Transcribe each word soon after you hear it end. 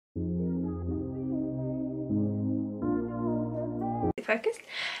Focused.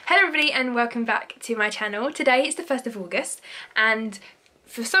 Hello everybody and welcome back to my channel. Today is the 1st of August and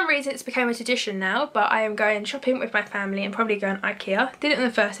for some reason it's become a tradition now, but I am going shopping with my family and probably going IKEA. Did it on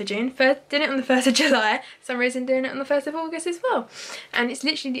the 1st of June, did it on the 1st of July, for some reason doing it on the 1st of August as well. And it's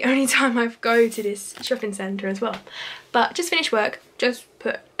literally the only time I go to this shopping centre as well. But just finished work, just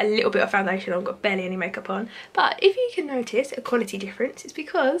put a little bit of foundation on, got barely any makeup on. But if you can notice a quality difference, it's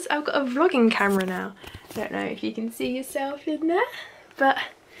because I've got a vlogging camera now. I don't know if you can see yourself in there, but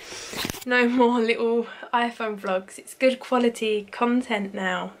no more little iPhone vlogs. It's good quality content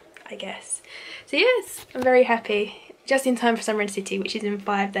now, I guess. So yes, I'm very happy. Just in time for Summer in the City, which is in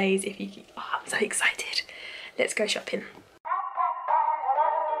 5 days. If you, oh, I'm so excited. Let's go shopping.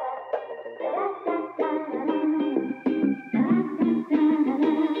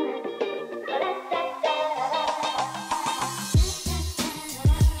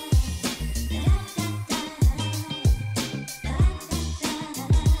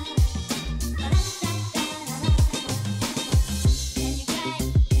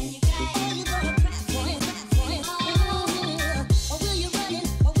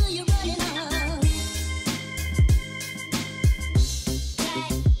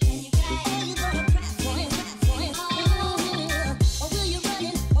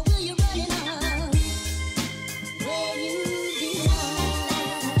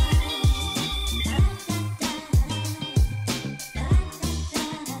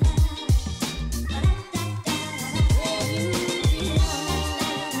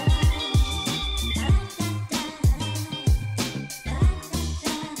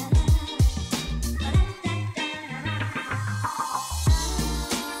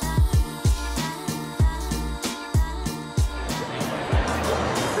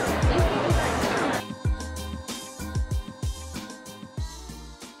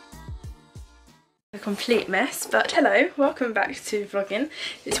 Complete mess, but hello, welcome back to vlogging.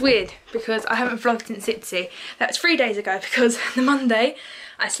 It's weird because I haven't vlogged since Itsy. That's 3 days ago because the Monday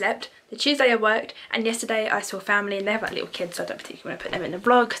I slept, the Tuesday I worked, and yesterday I saw family and they have like little kids, so I don't particularly want to put them in the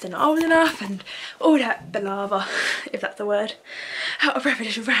vlog because they're not old enough and all that balava, if that's the word. Out of breath, I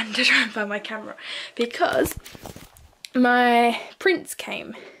just ran to try and find my camera because my prints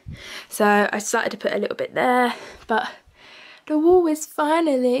came, so I started to put a little bit there, but the wall is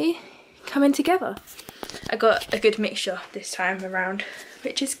finally coming together. I got a good mixture this time around,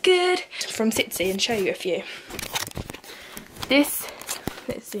 which is good. From Sitsy and show you a few. This,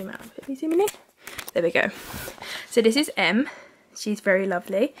 let's zoom out a bit. Can you zoom in? There we go. So this is M. She's very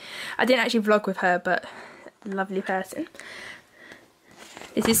lovely. I didn't actually vlog with her, but lovely person.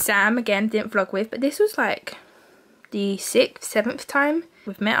 This is Sam, again, didn't vlog with, but this was like the 6th, 7th time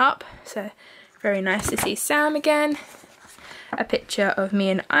we've met up, so very nice to see Sam again. A picture of me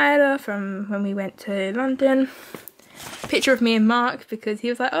and Isla from when we went to London. Picture of me and Mark because he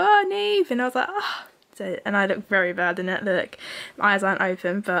was like, oh, Niamh, and I was like, oh. So, and I look very bad in it, look, my eyes aren't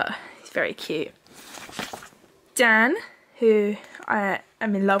open, but he's very cute. Dan, who I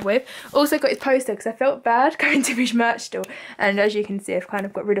am in love with, also got his poster because I felt bad going to his merch store, and as you can see I've kind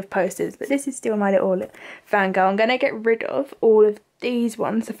of got rid of posters, but this is still my little fangirl. I'm going to get rid of all of these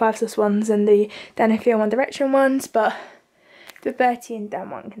ones, the 5 Sauce ones and the Dan and Fio One Direction ones, but the Bertie and Dan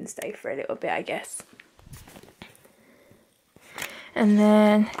one can stay for a little bit, I guess. And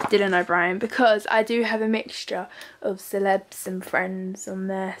then Dylan O'Brien, because I do have a mixture of celebs and friends on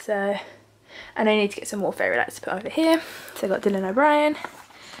there, so, and I need to get some more fairy lights to put over here. So I got Dylan O'Brien,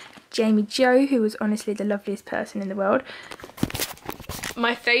 Jamie Joe, who was honestly the loveliest person in the world.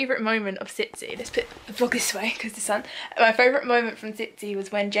 My favourite moment of Sitsy, let's put the vlog this way because the sun. My favourite moment from Sitsy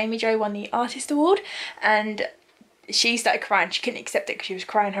was when Jamie Joe won the Artist Award and she started crying. She couldn't accept it because she was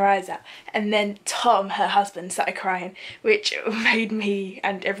crying her eyes out, and then Tom, her husband, started crying, which made me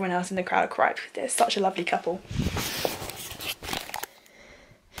and everyone else in the crowd cry because they're such a lovely couple.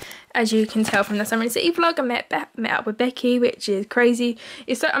 As you can tell from the Summer in the City vlog, I met up with Becky, which is crazy.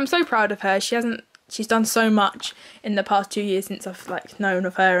 I'm so proud of her. She's done so much in the past 2 years since I've like known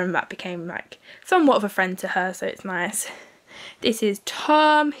of her, and that became like somewhat of a friend to her, so it's nice. This is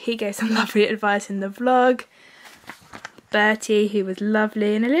Tom. He gave some lovely advice in the vlog. Bertie, who was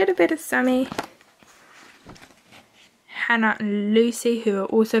lovely, and a little bit of Sammy. Hannah and Lucy, who are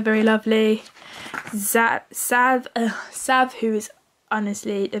also very lovely. Sav, who is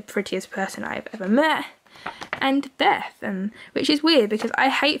honestly the prettiest person I've ever met. And Beth, which is weird because I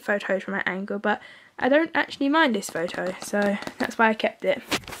hate photos from that angle, but I don't actually mind this photo, so that's why I kept it.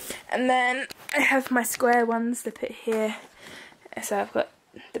 And then I have my square ones to put here. So I've got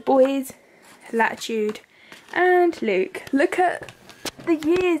the boys, Latitude, and Luke. Look at the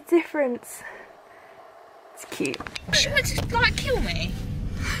years difference. It's cute. You want to like kill me?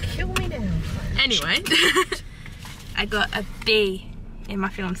 Kill me now. Anyway, I got a B in my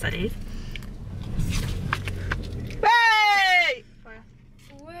film studies. Hey!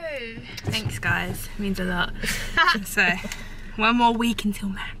 Woo! Thanks guys, means a lot. So, one more week until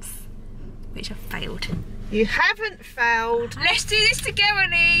maths, which I failed. You haven't failed. Let's do this together,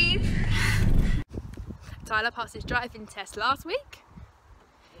 Niamh. Tyler passed his driving test last week,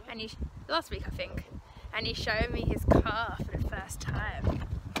 and last week I think, and he's showing me his car for the first time.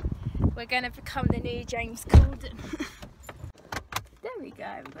 We're going to become the new James Corden. There we go,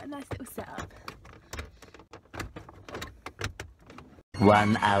 we've got a nice little setup.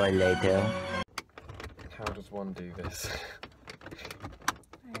 1 hour later. How does one do this?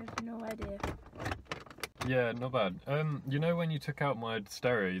 I have no idea. Yeah, not bad. You know when you took out my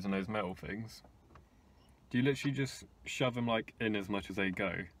stereos and those metal things? Do you literally just shove them like in as much as they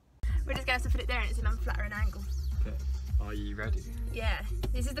go? We're just going to have to put it there and it's an unflattering angle. Okay. Are you ready? Yeah,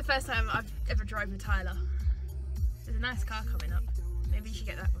 this is the first time I've ever driven with Tyler. There's a nice car coming up. Maybe you should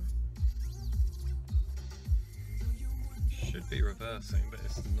get that one. Should be reversing, but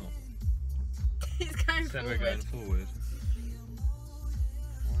it's not. It's going Then forward. we're going forward.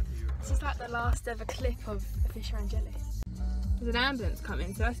 Why don't you reverse? This is like the last ever clip of officialanjelly. There's an ambulance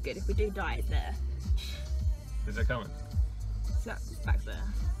coming, so that's good. If we do die, it's there. Is it coming? So that's back there.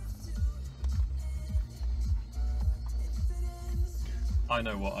 I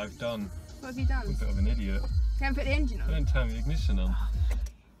know what I've done. What have you done? I'm a bit of an idiot. You haven't put the engine I on? didn't turn the ignition on.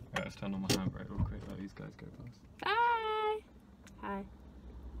 Right, let's turn on my handbrake real quick. Let these guys go past. Bye! Hi.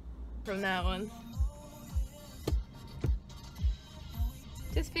 From now on.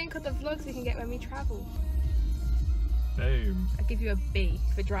 Just think of the vlogs we can get when we travel. Boom. I'll give you a B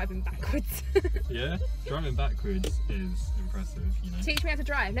for driving backwards. Yeah? Driving backwards is impressive, you know. Teach me how to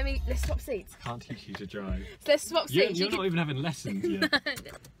drive. Let's swap seats. Can't teach you to drive. So let's swap seats. You're not even having lessons yet.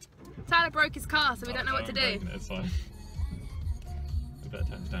 Tyler broke his car, so we don't know what to do. It's fine. I better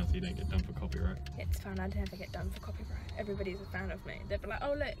turn it down so you don't get done for copyright. It's fine, I'd never get done for copyright. Everybody's a fan of me. They'd be like,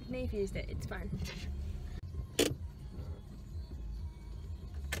 oh look, Niamh used it, it's fine.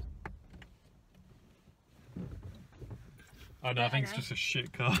 Oh no, I think it's just a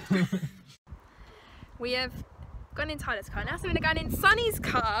shit car. We have gone in Tyler's car, now so we're going in Sunny's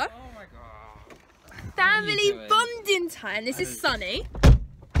car. Oh my god. Family bonding time. This is Sunny.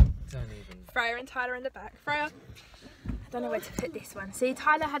 Don't even. Freya and Tyler in the back. Freya, I don't know where to put this one. See,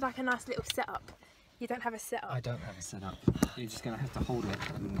 Tyler had like a nice little setup. You don't have a setup. I don't have a setup. You're just gonna have to hold it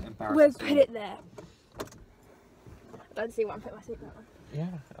and embarrass We'll us put all. it there. Don't see what I'm putting my seatbelt on.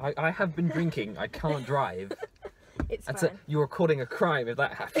 Yeah, I have been drinking. I can't drive. It's That's fine. you're recording a crime if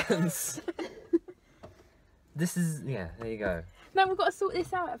that happens. This is, yeah, there you go. No, we've got to sort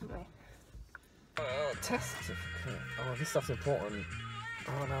this out, haven't we? Test certificate. Oh, this stuff's important.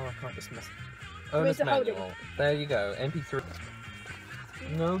 Oh no, I can't just mess. Where's Owner's the holding? manual. There you go. MP3.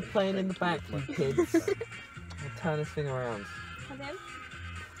 No playing in the back, you kids. I'll turn this thing around. Come in.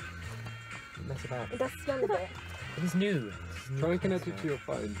 Mess about. It does smell a bit. It is new. Try and connect it to your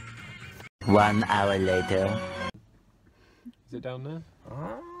phone. 1 hour later. Is it down there?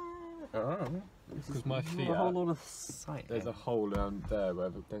 Oh. Because my feet a whole are... lot of sight. There's a hole down there where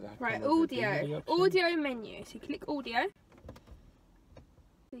there's a... Right, kind of a audio. DVD option. Audio menu. So you click audio.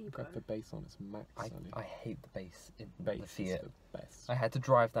 There you go. Got the bass on its max, Sonny. I hate the bass in Bass the is Fiat. the best. I had to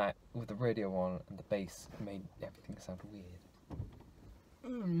drive that with the radio on, and the bass made everything sound weird.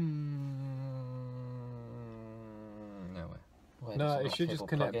 Nowhere. No, it should just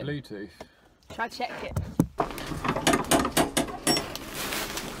connect Bluetooth. Try to check it.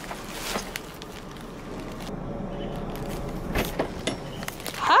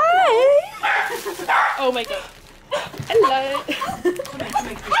 Hi! Oh my god. Hello.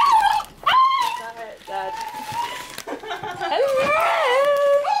 Dad. Hello.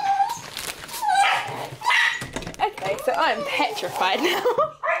 Okay, so I'm petrified now.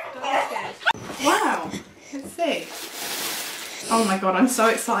 Wow, let's see. Oh my god, I'm so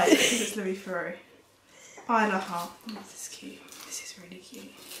excited because it's Louis Theroux. I love her. Oh, this is cute. This is really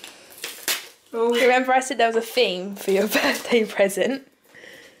cute. Oh, Remember I said there was a theme for your birthday present?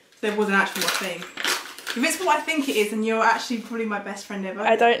 there wasn't actually a thing. If it's what I think it is, then you're actually probably my best friend ever.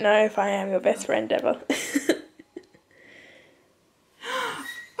 I don't know if I am your best friend ever.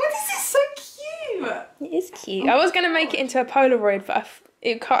 Oh, this is so cute. It is cute. I was going to make it into a Polaroid, but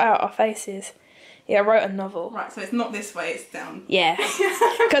it cut out our faces. Yeah, I wrote a novel. Right, so it's not this way, it's down. Yeah.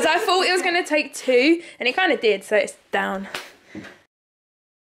 Because I thought it was going to take two, and it kind of did, so it's down.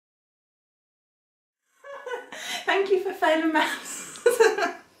 Thank you for failing maths.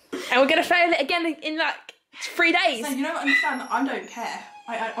 And we're going to fail it again in like 3 days. So you don't understand that I don't care.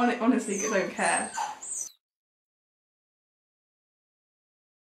 I honestly don't care.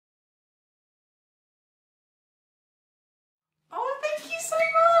 Oh, thank you so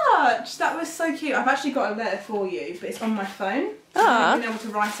much. That was so cute. I've actually got a letter for you, but it's on my phone. I haven't been able to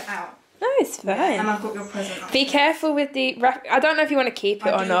write it out. No, it's fine. Yeah, and I've got your present. Be careful with the wrap. I don't know if you want to keep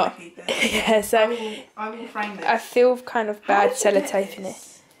it or not. Keep it. Yeah, so I will frame this. I feel kind of bad sellotaping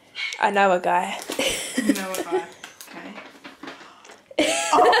it. I know a guy. You know a guy. Okay.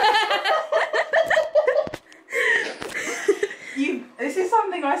 This is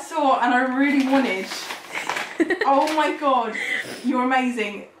something I saw and I really wanted. Oh my god, you're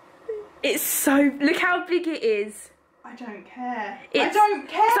amazing. It's so. Look how big it is. I don't care. I don't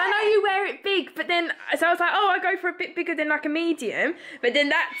care. So I know you wear it big, but then so I was like, oh, I go for a bit bigger than like a medium, but then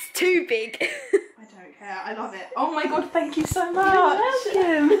that's too big. I don't care. I love it. Oh my god, thank you so much.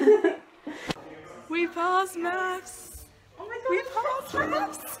 You're welcome. We passed maths. Oh my god, we passed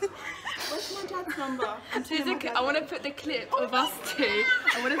maths. Where's my dad's number? I want to put the clip of us two.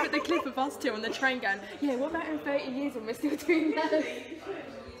 I want to put the clip of us two on the train going, yeah, what about in 30 years when we're still doing that?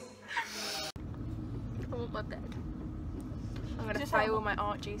 I want my bed. I'm going to fail my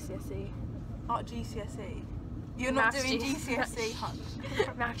art GCSE. Art GCSE? You're not doing GCSE, hun.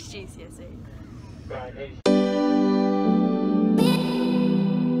 Maths GCSE.